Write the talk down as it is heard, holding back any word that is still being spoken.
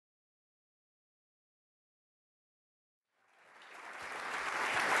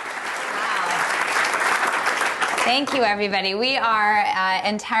Thank you, everybody. We are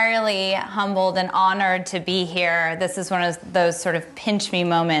entirely humbled and honored to be here. This is one of those sort of pinch me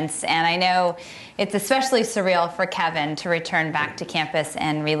moments, and I know it's especially surreal for Kevin to return back to campus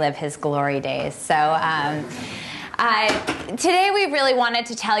and relive his glory days. So today we really wanted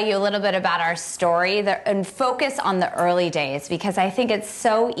to tell you a little bit about our story and focus on the early days, because I think it's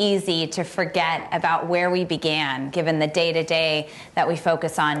so easy to forget about where we began, given the day-to-day that we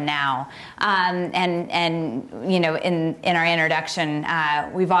focus on now. And you know, in our introduction,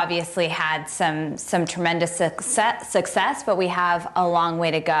 we've obviously had some tremendous success, but we have a long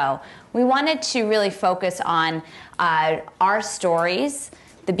way to go. We wanted to really focus on our stories,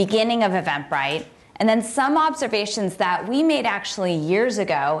 the beginning of Eventbrite, and then some observations that we made actually years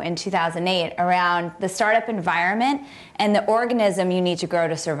ago in 2008 around the startup environment and the organism you need to grow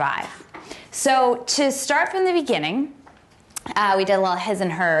to survive. So to start from the beginning, we did a little his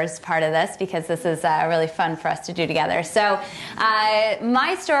and hers part of this because this is really fun for us to do together. So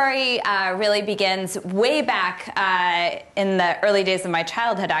my story really begins way back in the early days of my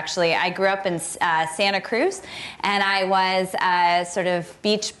childhood, actually. I grew up in Santa Cruz, and I was a sort of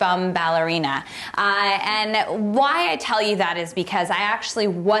beach bum ballerina. And why I tell you that is because I actually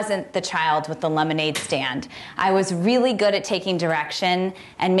wasn't the child with the lemonade stand. I was really good at taking direction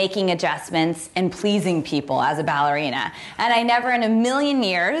and making adjustments and pleasing people as a ballerina. And I never in a million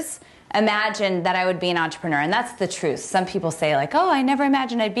years imagined that I would be an entrepreneur. And that's the truth. Some people say like, oh, I never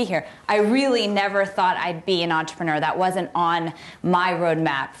imagined I'd be here. I really never thought I'd be an entrepreneur. That wasn't on my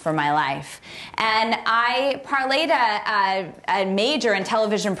roadmap for my life. And I parlayed a major in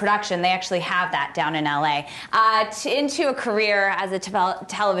television production. They actually have that down in LA, into a career as a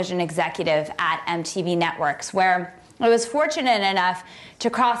television executive at MTV Networks, where I was fortunate enough to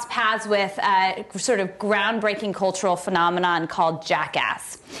cross paths with a sort of groundbreaking cultural phenomenon called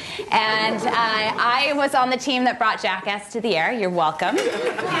Jackass. And I was on the team that brought Jackass to the air. You're welcome. Or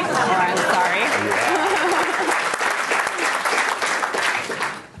I'm sorry.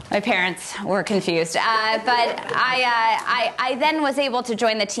 My parents were confused. But I then was able to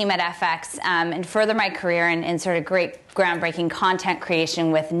join the team at FX and further my career in sort of great groundbreaking content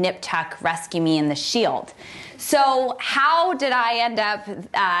creation with Nip Tuck, Rescue Me, and The Shield. So how did I end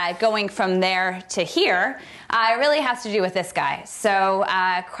up going from there to here? It really has to do with this guy. So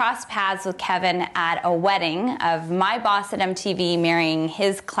crossed paths with Kevin at a wedding of my boss at MTV marrying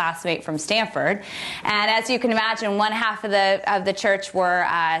his classmate from Stanford. And as you can imagine, one half of the church were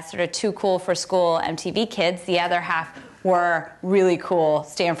sort of too cool for school MTV kids. The other half were really cool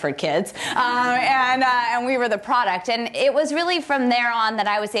Stanford kids, and we were the product. And it was really from there on that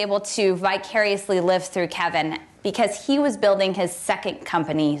I was able to vicariously live through Kevin, because he was building his second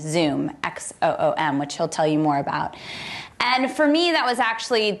company, Zoom, XOOM, which he'll tell you more about. And for me, that was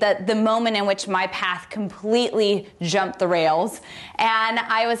actually the moment in which my path completely jumped the rails. And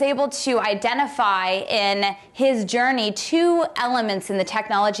I was able to identify in his journey two elements in the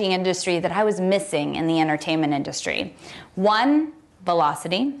technology industry that I was missing in the entertainment industry. One,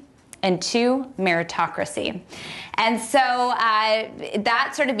 velocity, and two, meritocracy. And so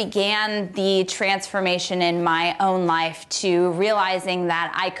that sort of began the transformation in my own life to realizing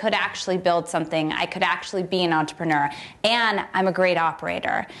that I could actually build something, I could actually be an entrepreneur, and I'm a great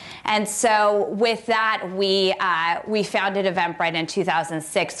operator. And so with that, we founded Eventbrite in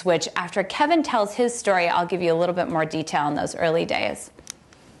 2006, which after Kevin tells his story, I'll give you a little bit more detail on those early days.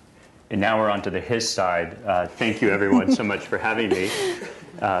 And now we're on to the his side. Thank you, everyone, so much for having me,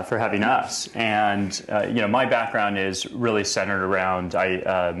 for having us. And you know, my background is really centered around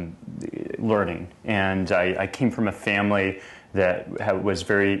learning. And I came from a family that was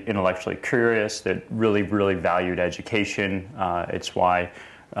very intellectually curious, that really, really valued education. It's why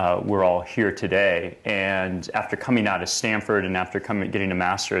we're all here today. And after coming out of Stanford and after getting a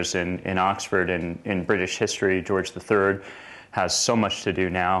master's in Oxford in British history, George III has so much to do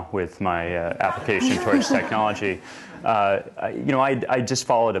now with my application towards technology. You know, I just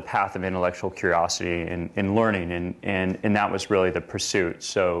followed a path of intellectual curiosity and learning, and that was really the pursuit.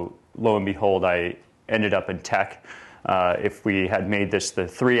 So lo and behold, I ended up in tech. If we had made this the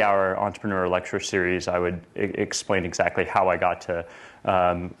 3-hour entrepreneur lecture series, I would explain exactly how I got to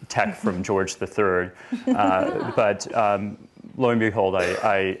tech from George III. But lo and behold,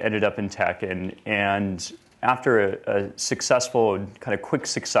 I ended up in tech, and after a successful, kind of quick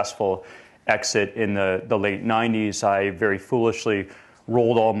successful exit in the late 90s, I very foolishly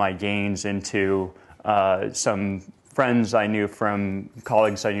rolled all my gains into some friends I knew from,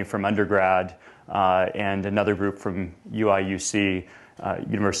 colleagues I knew from undergrad, and another group from UIUC,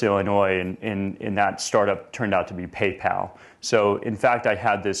 University of Illinois, and that startup turned out to be PayPal. So in fact, I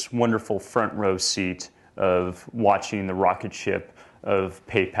had this wonderful front row seat of watching the rocket ship of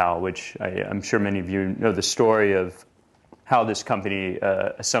PayPal, which I'm sure many of you know the story of how this company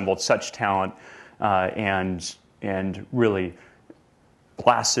assembled such talent and really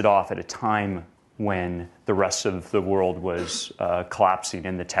blasted off at a time when the rest of the world was collapsing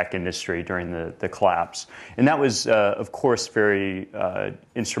in the tech industry during the collapse. And that was, of course, very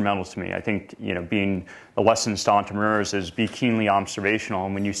instrumental to me. I think, being the lessons to entrepreneurs is be keenly observational.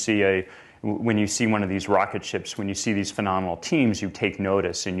 And when you see one of these rocket ships, when you see these phenomenal teams, you take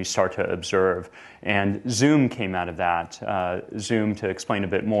notice and you start to observe. And Zoom came out of that. Zoom, to explain a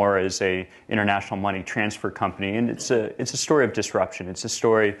bit more, is a international money transfer company, and it's a story of disruption. It's a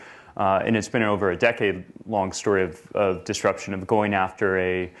story, and it's been over a decade-long story of disruption, of going after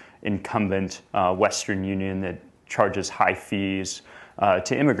a incumbent Western Union that charges high fees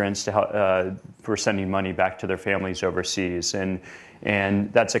to immigrants for sending money back to their families overseas.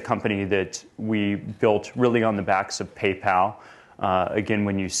 And that's a company that we built really on the backs of PayPal. Again,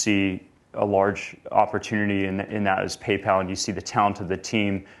 when you see a large opportunity in that as PayPal and you see the talent of the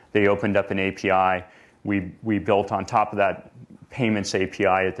team, they opened up an API. We built on top of that payments API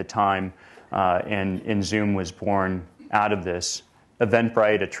at the time, and Zoom was born out of this.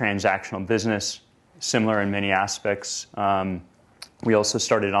 Eventbrite, a transactional business, similar in many aspects. We also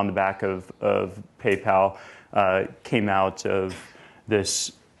started on the back of PayPal, came out of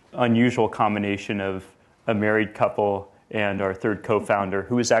this unusual combination of a married couple and our third co-founder,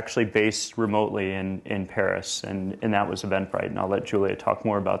 who was actually based remotely in Paris, and that was Eventbrite. And I'll let Julia talk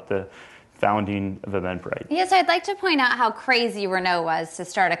more about the founding of Eventbrite. Yes, I'd like to point out how crazy Renault was to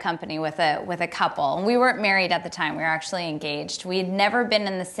start a company with a couple. And we weren't married at the time, we were actually engaged. We had never been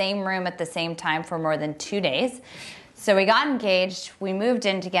in the same room at the same time for more than 2 days. So we got engaged, we moved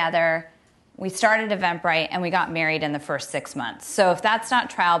in together, we started Eventbrite, and we got married in the first 6 months. So if that's not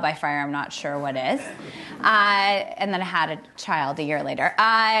trial by fire, I'm not sure what is. And then I had a child a year later.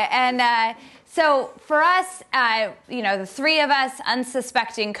 So for us, the three of us,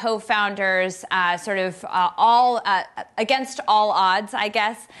 unsuspecting co-founders, all against all odds, I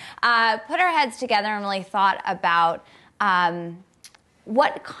guess, put our heads together and really thought about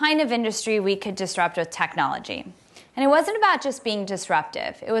what kind of industry we could disrupt with technology. And it wasn't about just being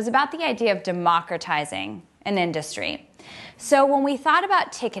disruptive. It was about the idea of democratizing an industry. So when we thought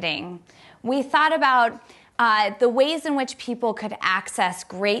about ticketing, we thought about the ways in which people could access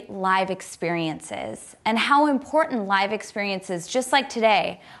great live experiences and how important live experiences, just like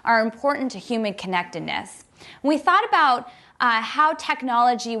today, are important to human connectedness. We thought about how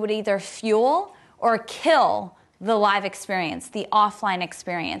technology would either fuel or kill the live experience, the offline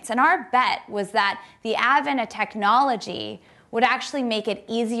experience. And our bet was that the advent of technology would actually make it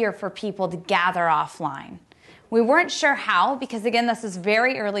easier for people to gather offline. We weren't sure how, because again, this is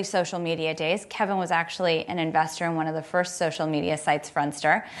very early social media days. Kevin was actually an investor in one of the first social media sites,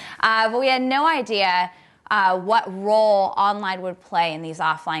 Friendster. But we had no idea what role online would play in these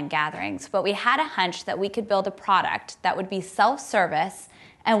offline gatherings. But we had a hunch that we could build a product that would be self-service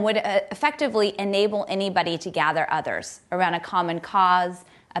and would effectively enable anybody to gather others around a common cause,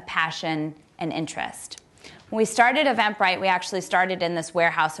 a passion, and interest. When we started Eventbrite, we actually started in this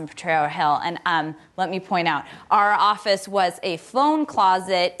warehouse in Potrero Hill. And let me point out, our office was a phone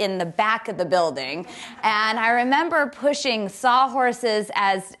closet in the back of the building. And I remember pushing sawhorses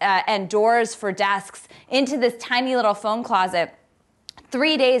and doors for desks into this tiny little phone closet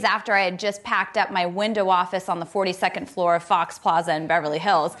 3 days after I had just packed up my window office on the 42nd floor of Fox Plaza in Beverly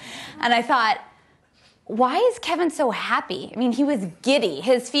Hills. And I thought, why is Kevin so happy? I mean, he was giddy.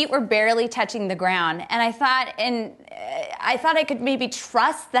 His feet were barely touching the ground. And I thought I could maybe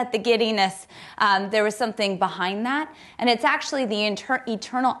trust that the giddiness, there was something behind that. And it's actually the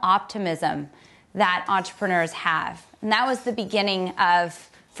eternal optimism that entrepreneurs have. And that was the beginning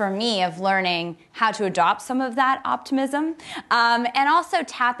for me, of learning how to adopt some of that optimism, and also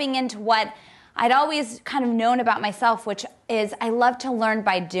tapping into what I'd always kind of known about myself, which is I love to learn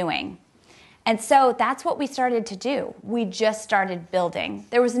by doing. And so that's what we started to do. We just started building.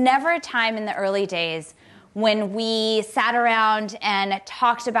 There was never a time in the early days when we sat around and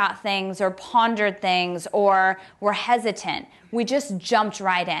talked about things or pondered things or were hesitant. We just jumped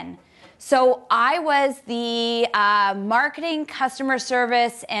right in. So I was the marketing, customer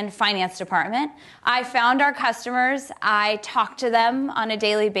service, and finance department. I found our customers. I talked to them on a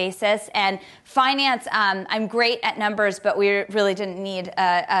daily basis. And finance, I'm great at numbers, but we really didn't need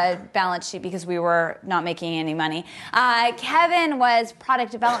a balance sheet because we were not making any money. Kevin was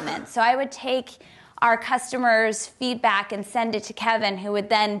product development. So I would take our customers' feedback and send it to Kevin, who would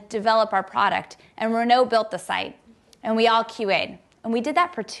then develop our product. And Renault built the site. And we all QA'd. And we did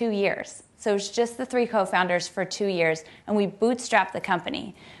that for 2 years. So it was just the three co-founders for 2 years, and we bootstrapped the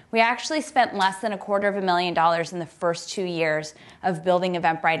company. We actually spent less than $250,000 in the first 2 years of building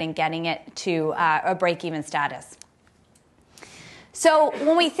Eventbrite and getting it to a break-even status. So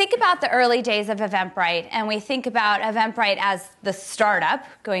when we think about the early days of Eventbrite, and we think about Eventbrite as the startup,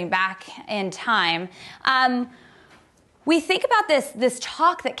 going back in time, we think about this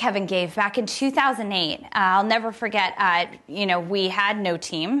talk that Kevin gave back in 2008. I'll never forget, we had no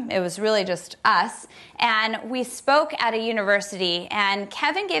team. It was really just us. And we spoke at a university, and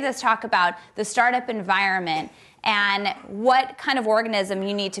Kevin gave this talk about the startup environment and what kind of organism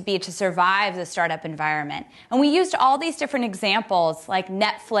you need to be to survive the startup environment. And we used all these different examples like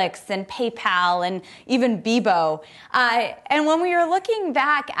Netflix and PayPal and even Bebo. And when we were looking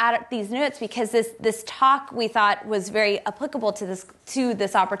back at these notes, because this talk we thought was very applicable to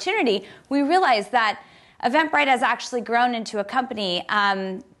this opportunity, we realized that Eventbrite has actually grown into a company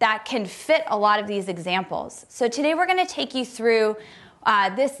that can fit a lot of these examples. So today we're going to take you through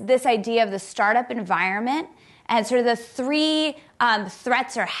this idea of the startup environment and sort of the three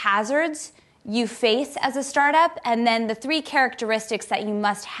threats or hazards you face as a startup, and then the three characteristics that you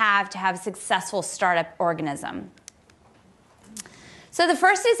must have to have a successful startup organism. So the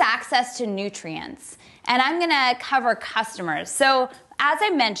first is access to nutrients, and I'm going to cover customers. So as I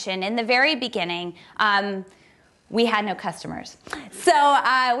mentioned in the very beginning, we had no customers. So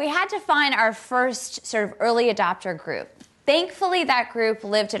we had to find our first sort of early adopter group. Thankfully, that group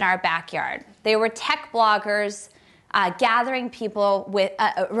lived in our backyard. They were tech bloggers gathering people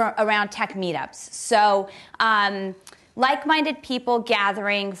around tech meetups. So like-minded people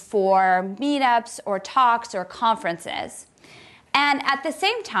gathering for meetups or talks or conferences. And at the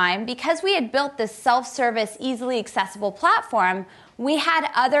same time, because we had built this self-service, easily accessible platform, we had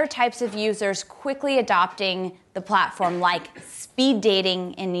other types of users quickly adopting the platform, like speed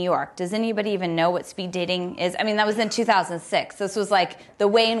dating in New York. Does anybody even know what speed dating is? I mean, that was in 2006. This was like the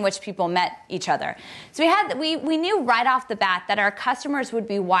way in which people met each other. So we knew right off the bat that our customers would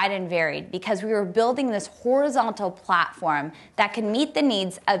be wide and varied because we were building this horizontal platform that could meet the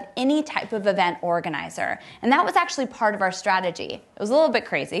needs of any type of event organizer. And that was actually part of our strategy. It was a little bit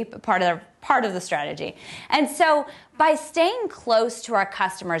crazy, but part of the strategy. And so by staying close to our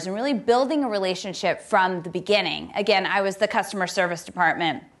customers and really building a relationship from the beginning, again, I was the customer service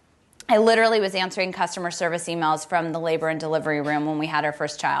department. I literally was answering customer service emails from the labor and delivery room when we had our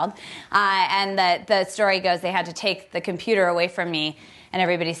first child. And the story goes, they had to take the computer away from me. And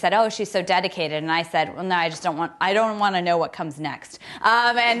everybody said, "Oh, she's so dedicated." And I said, "Well, no, I don't want to know what comes next."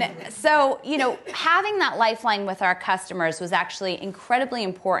 And so, having that lifeline with our customers was actually incredibly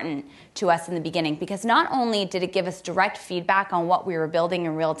important to us in the beginning, because not only did it give us direct feedback on what we were building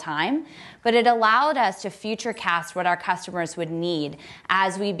in real time, but it allowed us to future cast what our customers would need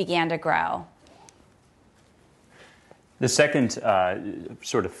as we began to grow. The second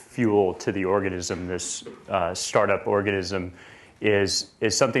sort of fuel to the organism, this startup organism, is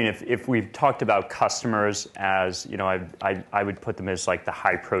something, if we've talked about customers as, I would put them as like the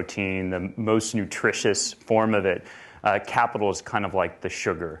high protein, the most nutritious form of it. Capital is kind of like the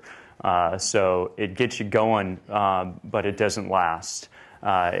sugar. So it gets you going, but it doesn't last.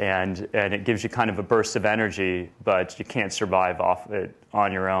 And it gives you kind of a burst of energy, but you can't survive off it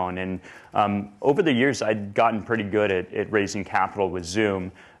on your own. And over the years, I'd gotten pretty good at raising capital with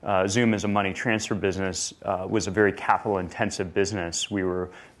Zoom. Zoom, as a money transfer business, was a very capital-intensive business. We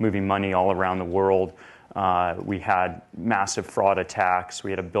were moving money all around the world. We had massive fraud attacks. We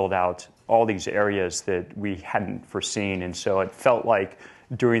had to build out all these areas that we hadn't foreseen. And so it felt like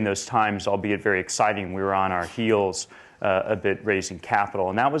during those times, albeit very exciting, we were on our heels a bit raising capital.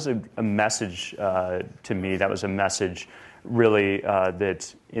 And that was a message to me. That was a message really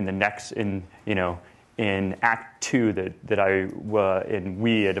that in Act 2 that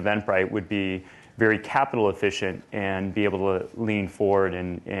we at Eventbrite would be very capital efficient and be able to lean forward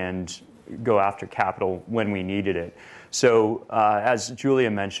and go after capital when we needed it. So as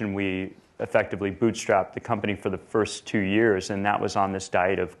Julia mentioned, we effectively bootstrapped the company for the first 2 years, and that was on this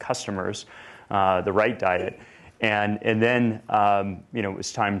diet of customers, the right diet. And then it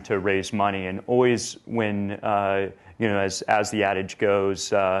was time to raise money, and always when as the adage goes,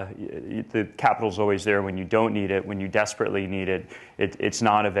 the capital's always there when you don't need it. When you desperately need it, it's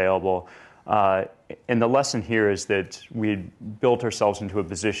not available. And the lesson here is that we built ourselves into a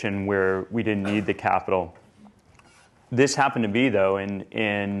position where we didn't need the capital. This happened to be, though, in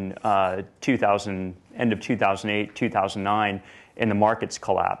end of 2008, 2009, and the markets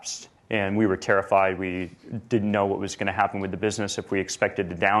collapsed. and we were terrified. We didn't know what was going to happen with the business if we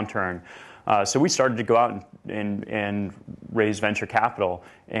expected a downturn. So we started to go out and raise venture capital,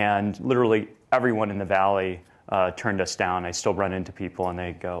 and literally everyone in the Valley turned us down. I still run into people and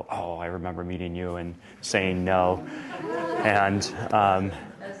they go, "Oh, I remember meeting you," and saying no. And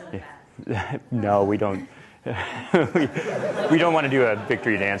no, we don't. we don't want to do a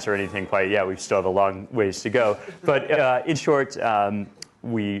victory dance or anything quite yet. We still have a long ways to go. But in short,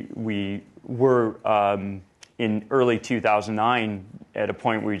 we were in early 2009 at a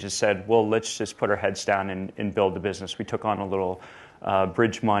point where we just said, well, let's just put our heads down and build the business. We took on a little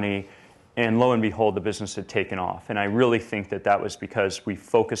bridge money, and lo and behold, the business had taken off. And I really think that that was because we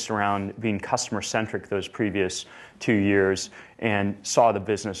focused around being customer-centric those previous 2 years and saw the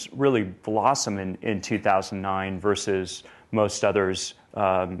business really blossom in 2009 versus most others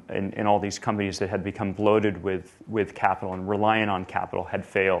and all these companies that had become bloated with capital and reliant on capital had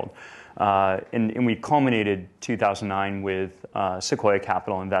failed. And we culminated 2009 with Sequoia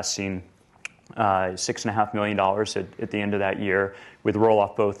Capital investing $6.5 million at the end of that year, with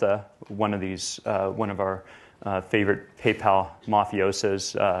Roelof Botha, one of our favorite PayPal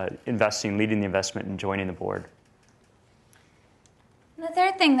mafiosos, leading the investment and joining the board. The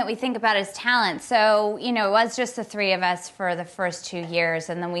third thing that we think about is talent. So, it was just the three of us for the first 2 years,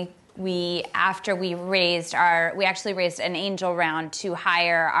 and then we actually raised an angel round to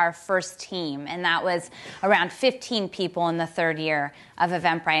hire our first team, and that was around 15 people in the third year of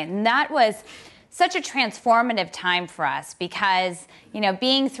Eventbrite. And that was such a transformative time for us because,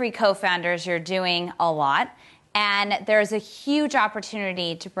 being three co-founders, you're doing a lot. And there's a huge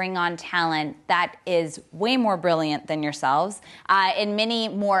opportunity to bring on talent that is way more brilliant than yourselves in many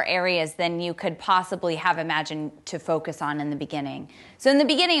more areas than you could possibly have imagined to focus on in the beginning. So in the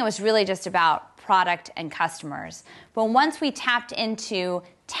beginning, it was really just about product and customers. But once we tapped into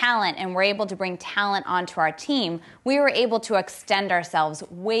talent and were able to bring talent onto our team, we were able to extend ourselves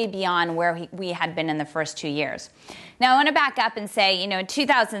way beyond where we had been in the first 2 years. Now, I want to back up and say, in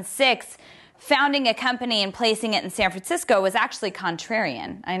 2006, founding a company and placing it in San Francisco was actually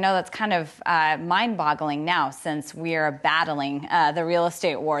contrarian. I know that's kind of mind-boggling now since we are battling the real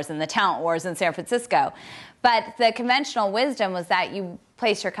estate wars and the talent wars in San Francisco. But the conventional wisdom was that you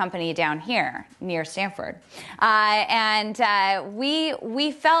place your company down here near Stanford.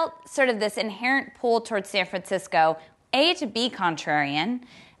 We felt sort of this inherent pull towards San Francisco, A, to be contrarian,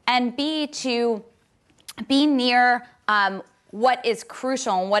 and B, to be near what is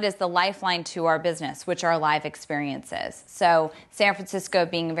crucial and what is the lifeline to our business, which are live experiences. So San Francisco,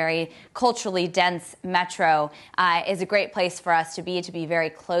 being a very culturally dense metro, is a great place for us to be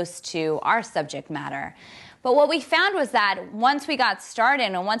very close to our subject matter. But what we found was that once we got started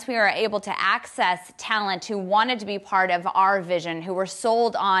and once we were able to access talent who wanted to be part of our vision, who were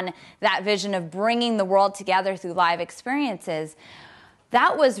sold on that vision of bringing the world together through live experiences,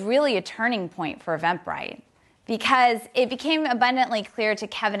 that was really a turning point for Eventbrite. Because it became abundantly clear to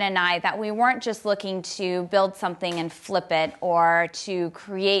Kevin and I that we weren't just looking to build something and flip it or to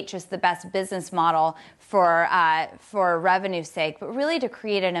create just the best business model for revenue's sake, but really to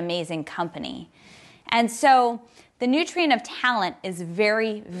create an amazing company. And so the nutrient of talent is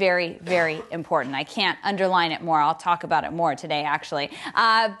very, very, very important. I can't underline it more. I'll talk about it more today, actually.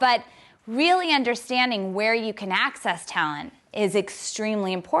 But really understanding where you can access talent is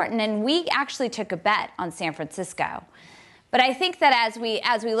extremely important, and we actually took a bet on San Francisco. But I think that as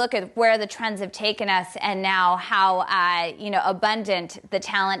we look at where the trends have taken us and now how abundant the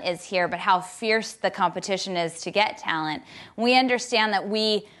talent is here, but how fierce the competition is to get talent, we understand that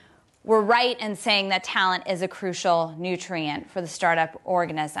we were right in saying that talent is a crucial nutrient for the startup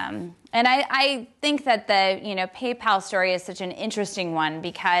organism. And I think that the PayPal story is such an interesting one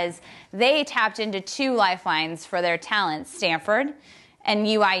because they tapped into two lifelines for their talent, Stanford and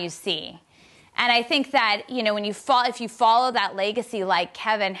UIUC. And I think that if you follow that legacy like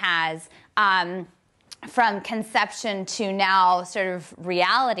Kevin has, from conception to now sort of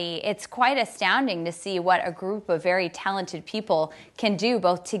reality, it's quite astounding to see what a group of very talented people can do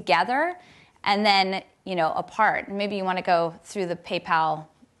both together and then, apart. Maybe you want to go through the PayPal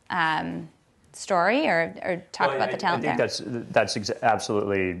story or talk about the talent there. I think that's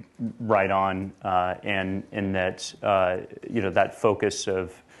absolutely right on, and in that, that focus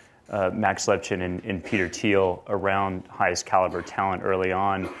of Max Levchin and Peter Thiel around highest caliber talent early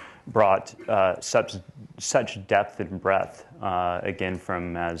on brought such depth and breadth, again,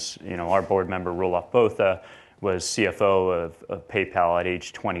 from, as our board member Roelof Botha was CFO of PayPal at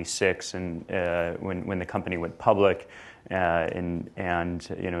age 26, and when the company went public, and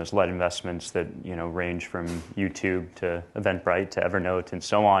has led investments that range from YouTube to Eventbrite to Evernote and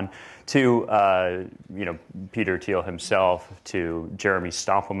so on, to Peter Thiel himself, to Jeremy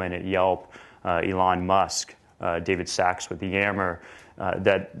Stoppelman at Yelp, Elon Musk, David Sachs with Yammer.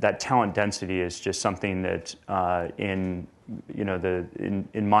 That talent density is just something that in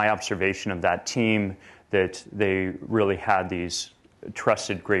my observation of that team, that they really had these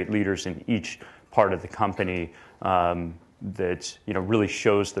trusted great leaders in each part of the company that really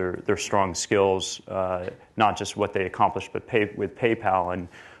shows their strong skills, not just what they accomplished with PayPal,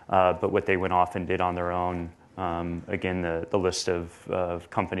 but what they went off and did on their own. Again, the list of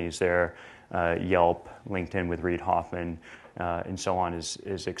companies there, Yelp, LinkedIn with Reid Hoffman, and so on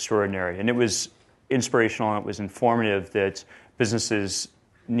is extraordinary. And it was inspirational and it was informative that businesses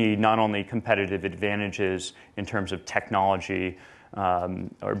need not only competitive advantages in terms of technology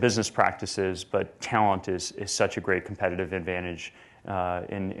or business practices, but talent is such a great competitive advantage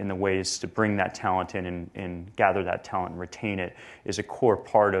in the ways to bring that talent in and gather that talent and retain it is a core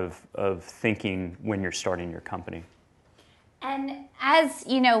part of thinking when you're starting your company. And as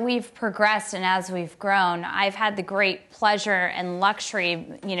we've progressed and as we've grown, I've had the great pleasure and luxury,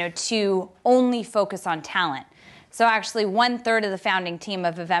 to only focus on talent. So actually 1/3 of the founding team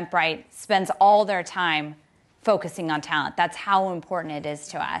of Eventbrite spends all their time focusing on talent. That's how important it is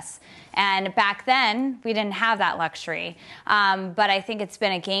to us. And back then, we didn't have that luxury. But I think it's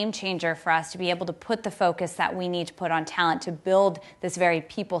been a game changer for us to be able to put the focus that we need to put on talent to build this very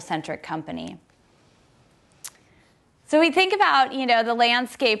people-centric company. So we think about, the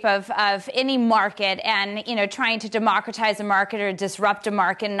landscape of any market and, trying to democratize a market or disrupt a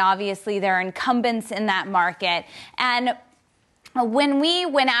market, and obviously there are incumbents in that market. And when we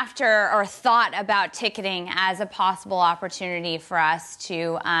went after or thought about ticketing as a possible opportunity for us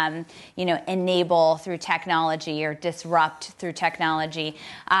to, enable through technology or disrupt through technology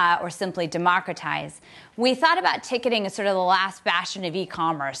or simply democratize, we thought about ticketing as sort of the last bastion of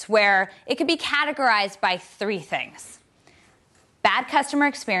e-commerce, where it could be categorized by three things: bad customer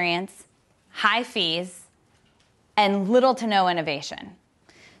experience, high fees, and little to no innovation.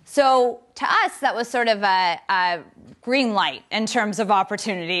 So to us, that was sort of a green light in terms of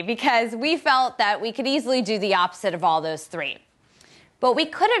opportunity, because we felt that we could easily do the opposite of all those three. But we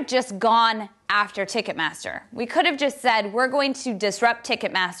could have just gone after Ticketmaster. We could have just said, we're going to disrupt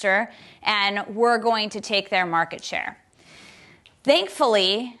Ticketmaster and we're going to take their market share.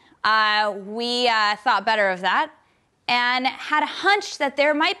 Thankfully, we thought better of that and had a hunch that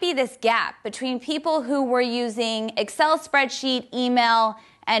there might be this gap between people who were using Excel spreadsheet, email,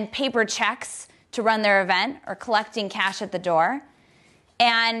 and paper checks to run their event or collecting cash at the door,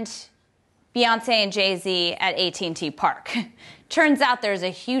 and Beyonce and Jay-Z at AT&T Park. Turns out there's a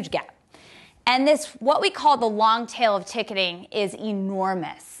huge gap. And this, what we call the long tail of ticketing, is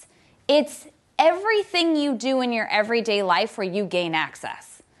enormous. It's everything you do in your everyday life where you gain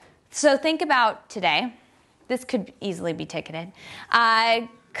access. So think about today. This could easily be ticketed.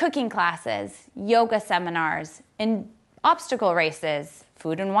 Cooking classes, yoga seminars, and obstacle races,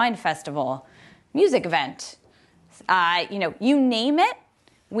 food and wine festival, music event. You name it,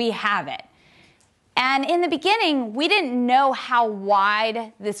 we have it. And in the beginning, we didn't know how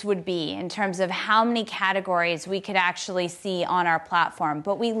wide this would be in terms of how many categories we could actually see on our platform,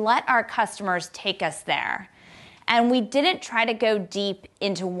 but we let our customers take us there. And we didn't try to go deep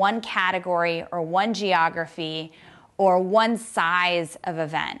into one category or one geography or one size of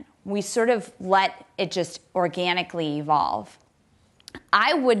event. We sort of let it just organically evolve.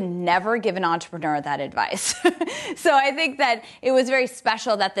 I would never give an entrepreneur that advice. So I think that it was very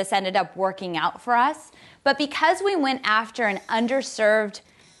special that this ended up working out for us. But because we went after an underserved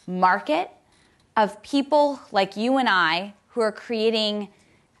market of people like you and I who are creating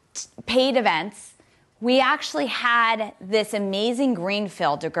paid events, we actually had this amazing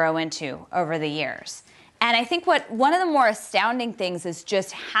greenfield to grow into over the years. And I think one of the more astounding things is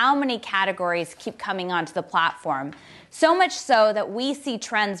just how many categories keep coming onto the platform. So much so that we see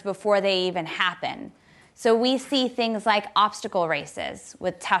trends before they even happen. So we see things like obstacle races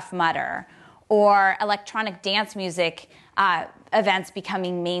with Tough Mudder, or electronic dance music events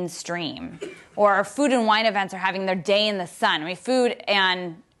becoming mainstream, or food and wine events are having their day in the sun. I mean, food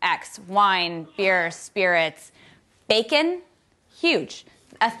and X, wine, beer, spirits, bacon, huge.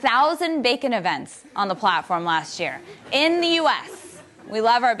 1,000 bacon events on the platform last year in the US. We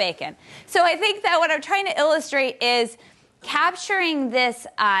love our bacon. So I think that what I'm trying to illustrate is capturing this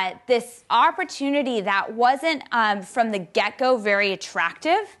opportunity that wasn't from the get-go very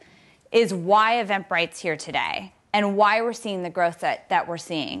attractive is why Eventbrite's here today. and why we're seeing the growth that we're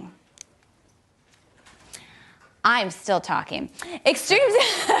seeing. I'm still talking. Extreme.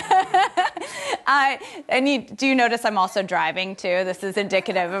 And you do notice I'm also driving too. This is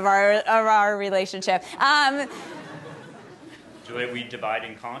indicative of our relationship. Julia, we divide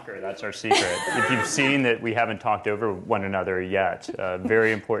and conquer. That's our secret. If you've seen that we haven't talked over one another yet,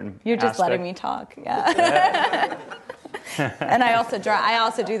 very important. You're just aspect. letting me talk. Yeah. And I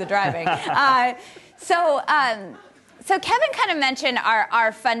also do the driving. So Kevin kind of mentioned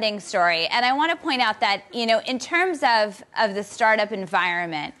our funding story, and I want to point out that, in terms of the startup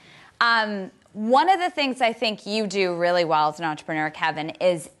environment, one of the things I think you do really well as an entrepreneur, Kevin,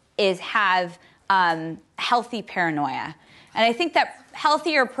 is have healthy paranoia. And I think that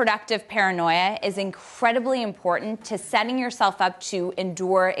healthy or productive paranoia is incredibly important to setting yourself up to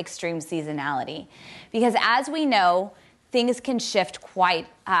endure extreme seasonality. Because as we know, things can shift quite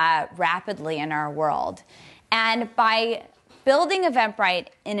rapidly in our world. And by building Eventbrite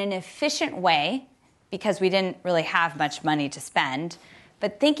in an efficient way, because we didn't really have much money to spend,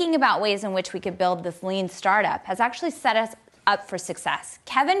 but thinking about ways in which we could build this lean startup has actually set us up for success.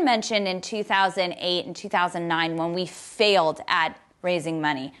 Kevin mentioned in 2008 and 2009 when we failed at raising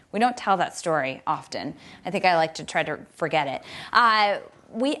money. We don't tell that story often. I think I like to try to forget it.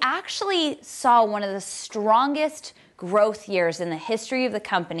 We actually saw one of the strongest growth years in the history of the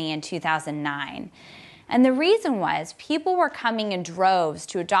company in 2009. And the reason was people were coming in droves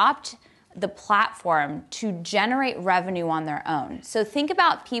to adopt the platform to generate revenue on their own. So think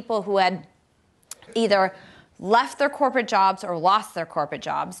about people who had either left their corporate jobs or lost their corporate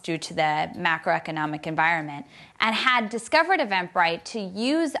jobs due to the macroeconomic environment and had discovered Eventbrite to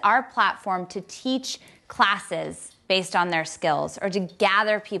use our platform to teach classes based on their skills or to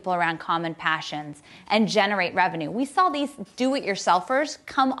gather people around common passions and generate revenue. We saw these do-it-yourselfers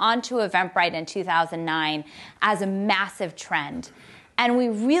come onto Eventbrite in 2009 as a massive trend. And we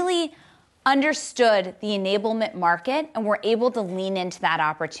really understood the enablement market and were able to lean into that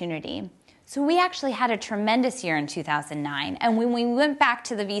opportunity. So we actually had a tremendous year in 2009. And when we went back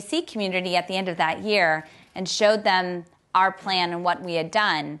to the VC community at the end of that year and showed them our plan and what we had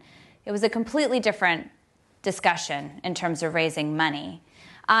done, it was a completely different discussion in terms of raising money.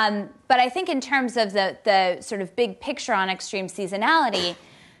 But I think in terms of the sort of big picture on extreme seasonality,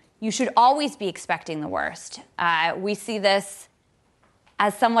 you should always be expecting the worst. We see this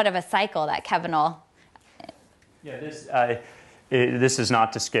as somewhat of a cycle that Kevin will... Yeah, this is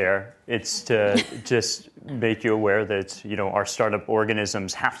not to scare. It's to just make you aware that our startup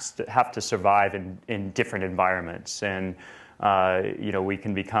organisms have to survive in different environments, and we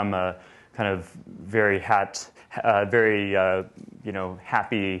can become a kind of very happy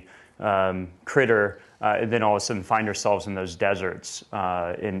critter, and then all of a sudden find ourselves in those deserts,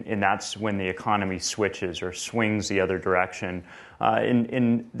 and that's when the economy switches or swings the other direction.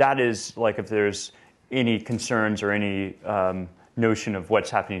 And that is like if there's any concerns or any notion of what's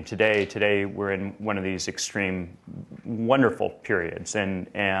happening today. Today we're in one of these extreme, wonderful periods,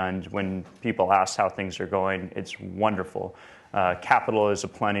 and when people ask how things are going, it's wonderful. Capital is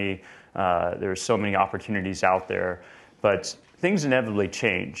aplenty. There's so many opportunities out there, but things inevitably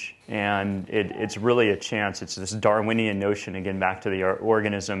change, and it's really a chance. It's this Darwinian notion, again, back to the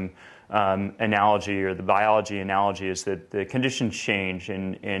organism analogy or the biology analogy, is that the conditions change,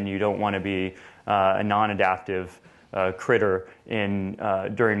 and you don't want to be a non-adaptive critter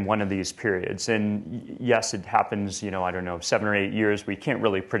during one of these periods. And yes, it happens, 7 or 8 years. We can't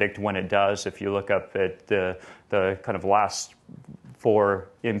really predict when it does. If you look up at the kind of last 4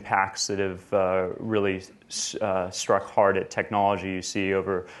 impacts that have really struck hard at technology, you see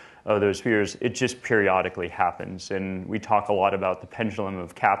over those years, it just periodically happens. And we talk a lot about the pendulum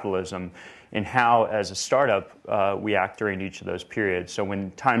of capitalism and how, as a startup, we act during each of those periods. So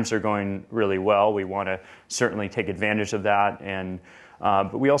when times are going really well, we want to certainly take advantage of that.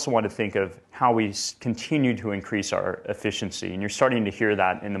 But we also want to think of how we continue to increase our efficiency. And you're starting to hear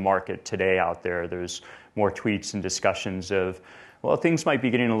that in the market today out there. There's more tweets and discussions of, well, things might be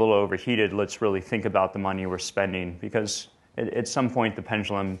getting a little overheated. Let's really think about the money we're spending, because at some point the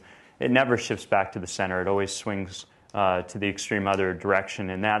pendulum, it never shifts back to the center. It always swings to the extreme other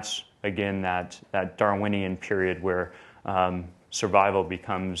direction. And that's, again, that Darwinian period where survival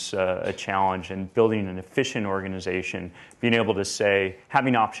becomes a challenge, and building an efficient organization, being able to say,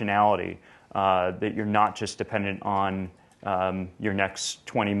 having optionality, that you're not just dependent on your next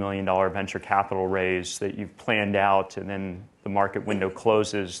 $20 million venture capital raise that you've planned out, and then the market window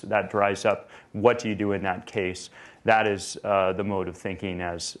closes, that dries up. What do you do in that case? That is the mode of thinking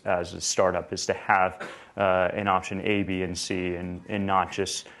as a startup, is to have an option A, B, and C, and not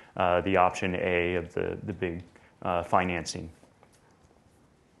just the option A of the big financing.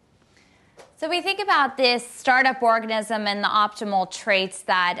 So we think about this startup organism and the optimal traits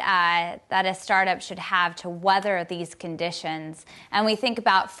that a startup should have to weather these conditions. And we think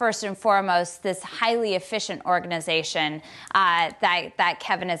about, first and foremost, this highly efficient organization that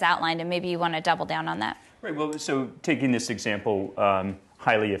Kevin has outlined. And maybe you want to double down on that. Right. Well, so taking this example,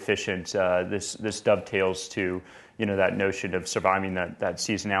 highly efficient, this dovetails to that notion of surviving that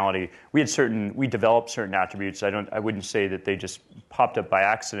seasonality. We developed certain attributes. I wouldn't say that they just popped up by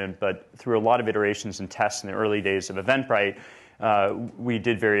accident, but through a lot of iterations and tests in the early days of Eventbrite, we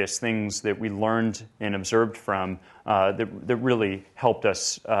did various things that we learned and observed from that really helped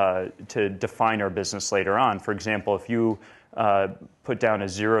us to define our business later on. For example, if you put down a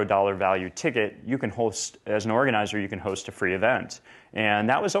 $0 value ticket, you can host, as an organizer, you can host a free event. And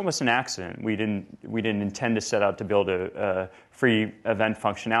that was almost an accident. We didn't intend to set out to build a free event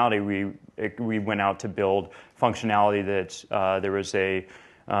functionality. We went out to build functionality that there was a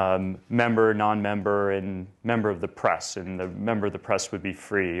member, non-member, and member of the press, and the member of the press would be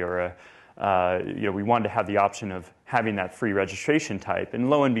free, or we wanted to have the option of having that free registration type. And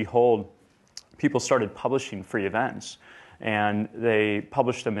lo and behold, people started publishing free events. And they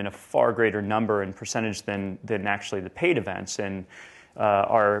published them in a far greater number and percentage than actually the paid events. And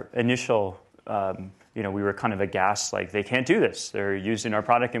our initial, we were kind of aghast, like, they can't do this. They're using our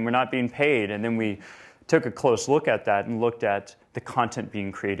product and we're not being paid. And then we took a close look at that and looked at the content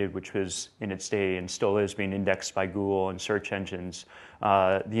being created, which was in its day and still is being indexed by Google and search engines,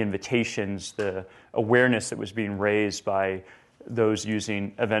 the invitations, the awareness that was being raised by those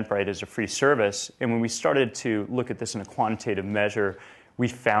using Eventbrite as a free service. And when we started to look at this in a quantitative measure, we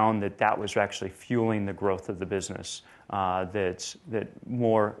found that was actually fueling the growth of the business. That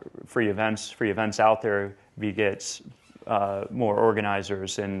more free events out there begets more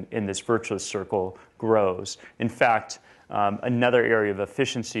organizers, and this virtuous circle grows. In fact, another area of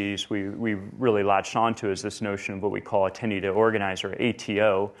efficiencies we really latched onto is this notion of what we call attendee to organizer,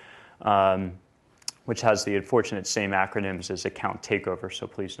 ATO, which has the unfortunate same acronyms as account takeover, so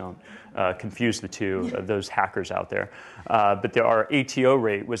please don't confuse the two of those hackers out there. But our ATO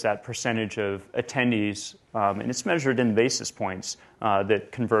rate was that percentage of attendees, and it's measured in basis points,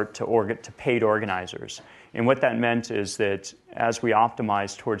 that convert to paid organizers. And what that meant is that as we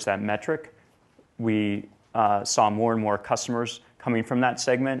optimized towards that metric, we saw more and more customers coming from that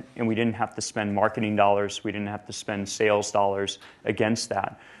segment, and we didn't have to spend marketing dollars, we didn't have to spend sales dollars against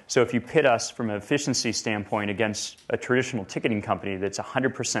that. So if you pit us from an efficiency standpoint against a traditional ticketing company that's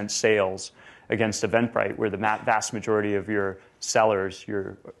 100% sales against Eventbrite, where the vast majority of your sellers,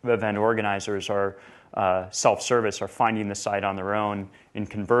 your event organizers are self-service, are finding the site on their own and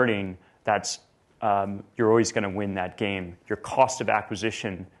converting, you're always going to win that game. Your cost of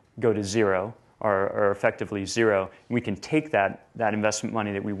acquisition go to zero, or effectively zero. We can take that investment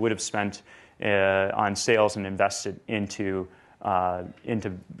money that we would have spent on sales and invest it into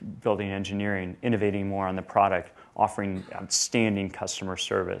building engineering, innovating more on the product, offering outstanding customer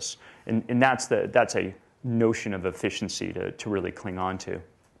service. And that's a notion of efficiency to really cling on to.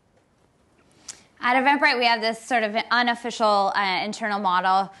 At Eventbrite, we have this sort of unofficial internal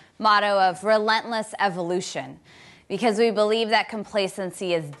motto of relentless evolution, because we believe that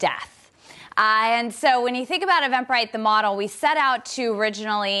complacency is death. And so when you think about Eventbrite, the model, we set out to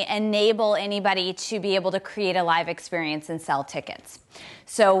originally enable anybody to be able to create a live experience and sell tickets.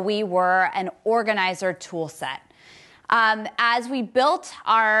 So we were an organizer tool set. As we built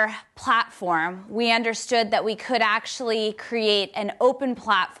our platform, we understood that we could actually create an open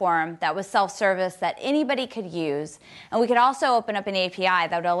platform that was self-service that anybody could use. And we could also open up an API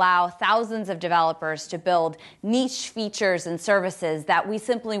that would allow thousands of developers to build niche features and services that we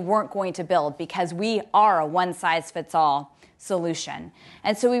simply weren't going to build, because we are a one-size-fits-all solution.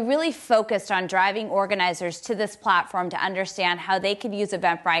 And so we really focused on driving organizers to this platform to understand how they could use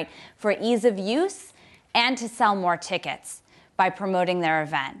Eventbrite for ease of use and to sell more tickets by promoting their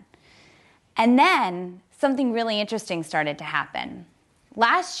event. And then something really interesting started to happen.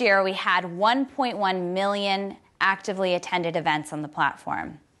 Last year, we had 1.1 million actively attended events on the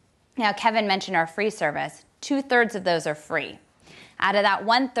platform. Now, Kevin mentioned our free service. 2/3 of those are free. Out of that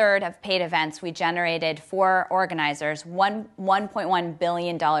 1/3 of paid events, we generated for organizers $1.1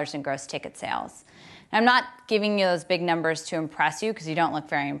 billion in gross ticket sales. Now, I'm not giving you those big numbers to impress you, because you don't look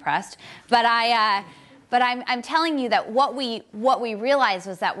very impressed, but I'm telling you that what we realized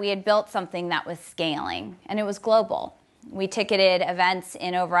was that we had built something that was scaling, and it was global. We ticketed events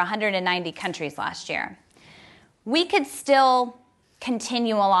in over 190 countries last year. We could still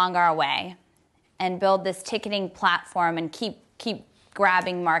continue along our way and build this ticketing platform and keep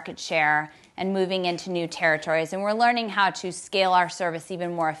grabbing market share and moving into new territories. And we're learning how to scale our service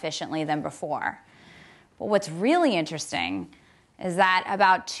even more efficiently than before. But what's really interesting is that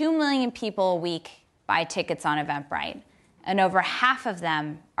about 2 million people a week buy tickets on Eventbrite, and over half of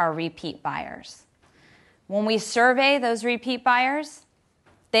them are repeat buyers. When we survey those repeat buyers,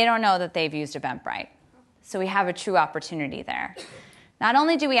 they don't know that they've used Eventbrite. So we have a true opportunity there. Not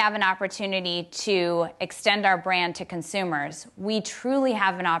only do we have an opportunity to extend our brand to consumers, we truly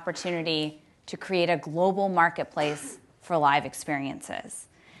have an opportunity to create a global marketplace for live experiences.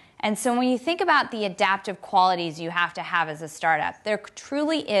 And so when you think about the adaptive qualities you have to have as a startup, there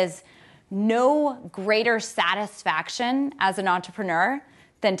truly is no greater satisfaction as an entrepreneur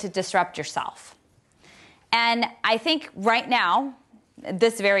than to disrupt yourself. And I think right now,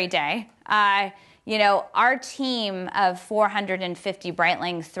 this very day, our team of 450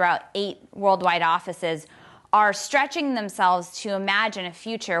 Brightlings throughout 8 worldwide offices are stretching themselves to imagine a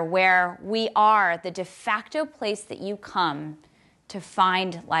future where we are the de facto place that you come to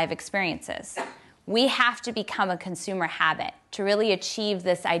find live experiences. We have to become a consumer habit to really achieve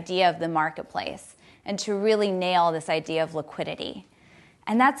this idea of the marketplace and to really nail this idea of liquidity.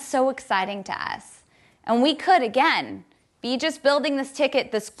 And that's so exciting to us. And we could, again, be just building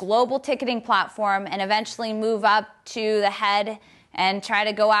this global ticketing platform and eventually move up to the head and try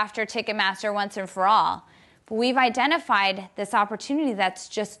to go after Ticketmaster once and for all. But we've identified this opportunity that's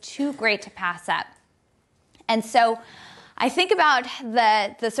just too great to pass up. And so I think about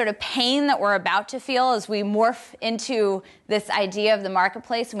the sort of pain that we're about to feel as we morph into this idea of the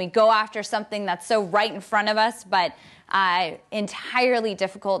marketplace and we go after something that's so right in front of us but entirely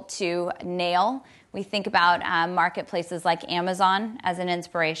difficult to nail. We think about marketplaces like Amazon as an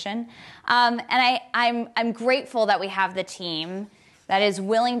inspiration. And I'm grateful that we have the team that is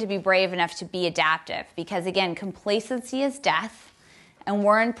willing to be brave enough to be adaptive because, again, complacency is death, and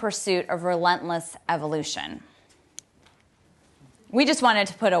we're in pursuit of relentless evolution. We just wanted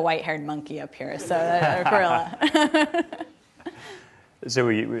to put a white-haired monkey up here, so a gorilla.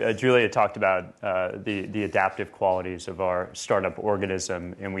 So Julia talked about the adaptive qualities of our startup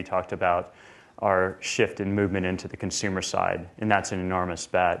organism, and we talked about our shift in movement into the consumer side, and that's an enormous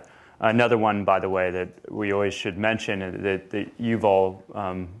bet. Another one, by the way, that we always should mention that you've all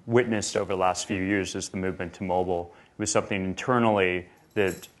witnessed over the last few years is the movement to mobile. It was something internally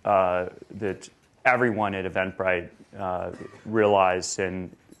that everyone at Eventbrite realized,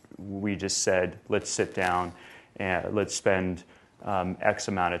 and we just said, let's sit down and let's spend X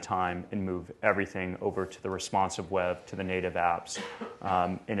amount of time and move everything over to the responsive web, to the native apps.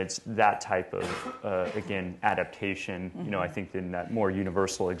 And it's that type of, again, adaptation, I think in that more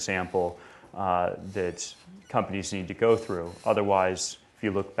universal example that companies need to go through. Otherwise, if you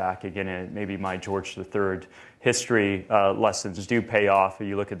look back again at maybe my George III history, lessons do pay off. If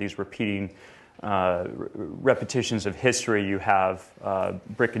you look at these repetitions of history, you have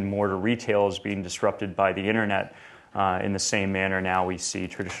brick and mortar retail is being disrupted by the internet. In the same manner, now we see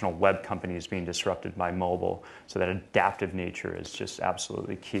traditional web companies being disrupted by mobile. So that adaptive nature is just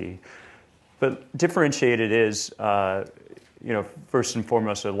absolutely key. But differentiated is, first and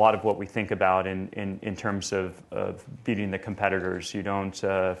foremost, a lot of what we think about in terms of beating the competitors. You don't,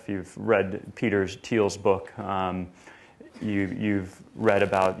 if you've read Peter Thiel's book, you've read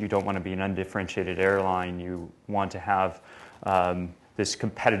about you don't want to be an undifferentiated airline. You want to have this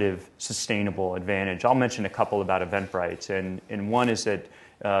competitive, sustainable advantage. I'll mention a couple about Eventbrite, and one is that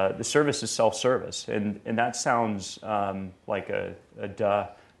the service is self-service, and that sounds like a duh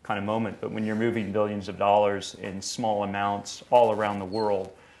kind of moment, but when you're moving billions of dollars in small amounts all around the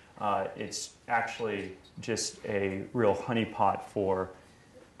world, it's actually just a real honeypot for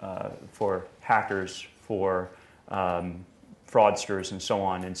hackers, for fraudsters, and so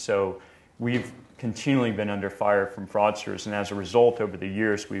on. And so we've continually been under fire from fraudsters, and as a result, over the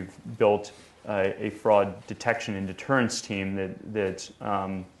years, we've built a fraud detection and deterrence team that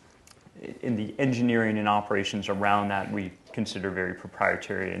in the engineering and operations around that we consider very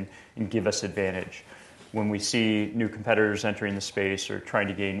proprietary and give us advantage. When we see new competitors entering the space or trying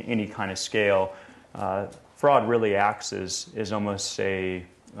to gain any kind of scale, fraud really acts as almost a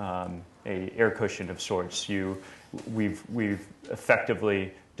air cushion of sorts. We've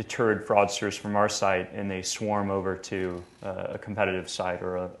effectively deterred fraudsters from our site, and they swarm over to a competitive site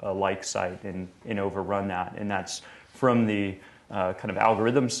or a like site and overrun that. And that's from the kind of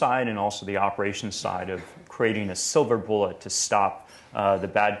algorithm side and also the operations side of creating a silver bullet to stop the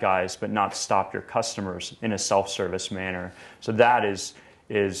bad guys, but not stop your customers in a self-service manner. So that is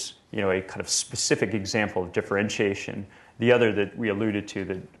a kind of specific example of differentiation. The other that we alluded to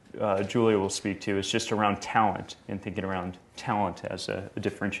that Julia will speak to is just around talent and thinking around talent as a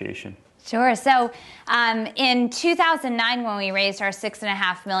differentiation. Sure. So in 2009, when we raised our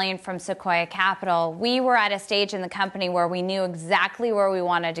 $6.5 million from Sequoia Capital, we were at a stage in the company where we knew exactly where we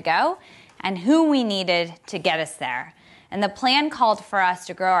wanted to go and who we needed to get us there. And the plan called for us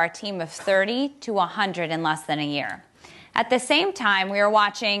to grow our team of 30 to 100 in less than a year. At the same time, we were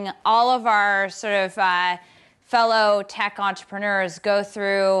watching all of our sort of fellow tech entrepreneurs go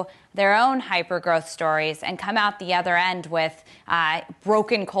through their own hyper-growth stories and come out the other end with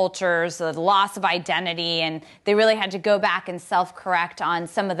broken cultures, the loss of identity, and they really had to go back and self-correct on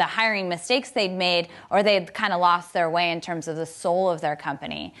some of the hiring mistakes they'd made, or they'd kind of lost their way in terms of the soul of their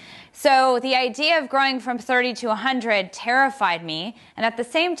company. So the idea of growing from 30 to 100 terrified me, and at the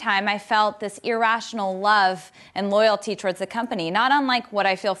same time, I felt this irrational love and loyalty towards the company, not unlike what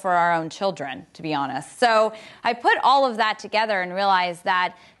I feel for our own children, to be honest. So I put all of that together and realized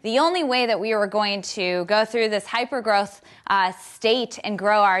that the only way that we were going to go through this hypergrowth state and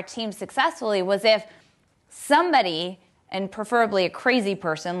grow our team successfully was if somebody, and preferably a crazy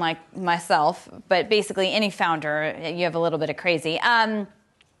person like myself, but basically any founder, you have a little bit of crazy,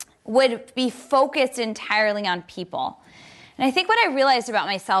 would be focused entirely on people. And I think what I realized about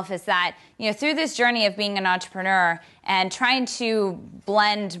myself is that, through this journey of being an entrepreneur and trying to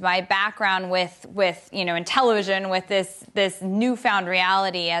blend my background with in television with this newfound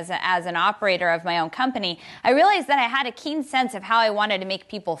reality as an operator of my own company, I realized that I had a keen sense of how I wanted to make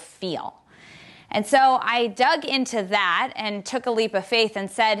people feel. And so I dug into that and took a leap of faith and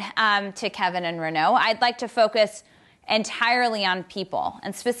said to Kevin and Renaud, I'd like to focus entirely on people,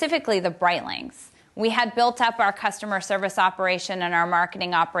 and specifically the Brightlings. We had built up our customer service operation and our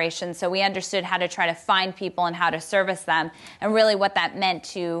marketing operation, so we understood how to try to find people and how to service them, and really what that meant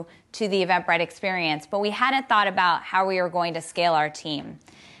to the Eventbrite experience. But we hadn't thought about how we were going to scale our team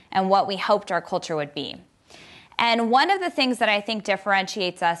and what we hoped our culture would be. And one of the things that I think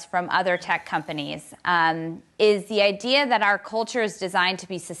differentiates us from other tech companies is the idea that our culture is designed to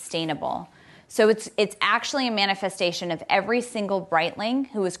be sustainable. So it's actually a manifestation of every single Brightling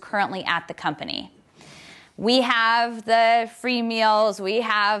who is currently at the company. We have the free meals, we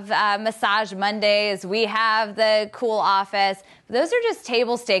have massage Mondays, we have the cool office. Those are just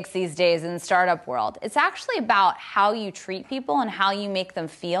table stakes these days in the startup world. It's actually about how you treat people and how you make them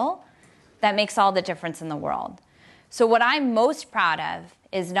feel that makes all the difference in the world. So what I'm most proud of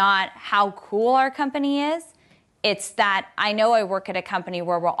is not how cool our company is. It's that I know I work at a company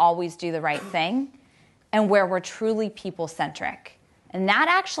where we'll always do the right thing and where we're truly people-centric. And that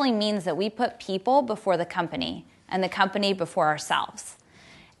actually means that we put people before the company and the company before ourselves.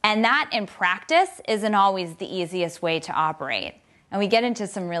 And that, in practice, isn't always the easiest way to operate. And we get into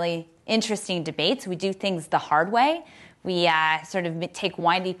some really interesting debates. We do things the hard way. We sort of take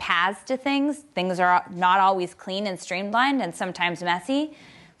windy paths to things. Things are not always clean and streamlined and sometimes messy.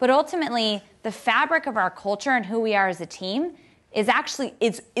 But ultimately, the fabric of our culture and who we are as a team is actually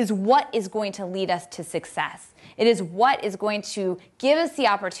is what is going to lead us to success. It is what is going to give us the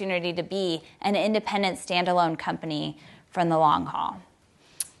opportunity to be an independent, standalone company from the long haul.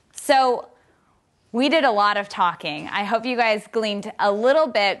 So we did a lot of talking. I hope you guys gleaned a little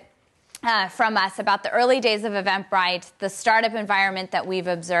bit from us about the early days of Eventbrite, the startup environment that we've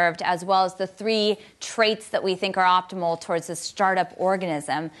observed, as well as the 3 traits that we think are optimal towards a startup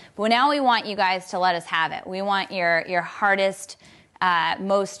organism. But now we want you guys to let us have it. We want your hardest,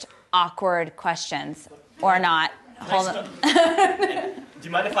 most awkward questions, or not. Hold on. Do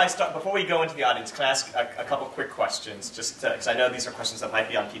you mind if I start, before we go into the audience, can I ask a couple quick questions, just because I know these are questions that might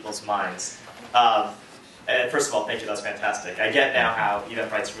be on people's minds. And first of all, thank you, that was fantastic. I get now how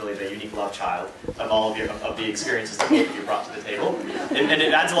Eventbrite's really the unique love child of all of the experiences that both of you brought to the table. And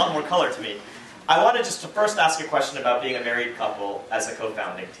it adds a lot more color to me. I wanted just to first ask a question about being a married couple as a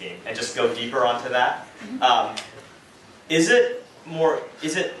co-founding team, and just go deeper onto that. Is it more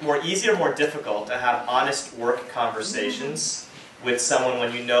easy or more difficult to have honest work conversations with someone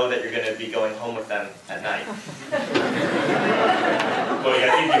when you know that you're going to be going home with them at night? Well,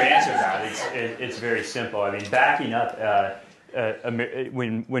 yeah, I think you answered that. It's very simple. I mean, backing up,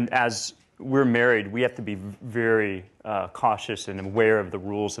 as we're married, we have to be very cautious and aware of the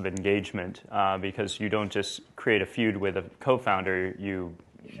rules of engagement because you don't just create a feud with a co-founder, you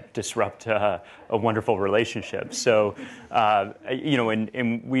disrupt a wonderful relationship. So,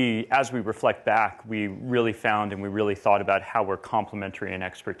 and we, as we reflect back, we really found and we really thought about how we're complementary in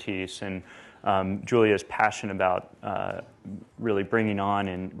expertise. And Julia's passionate about really bringing on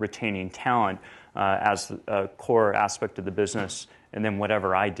and retaining talent as a core aspect of the business, and then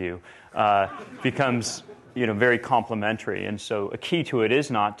whatever I do becomes very complementary. And so a key to it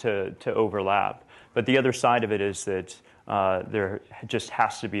is not to overlap. But the other side of it is that there just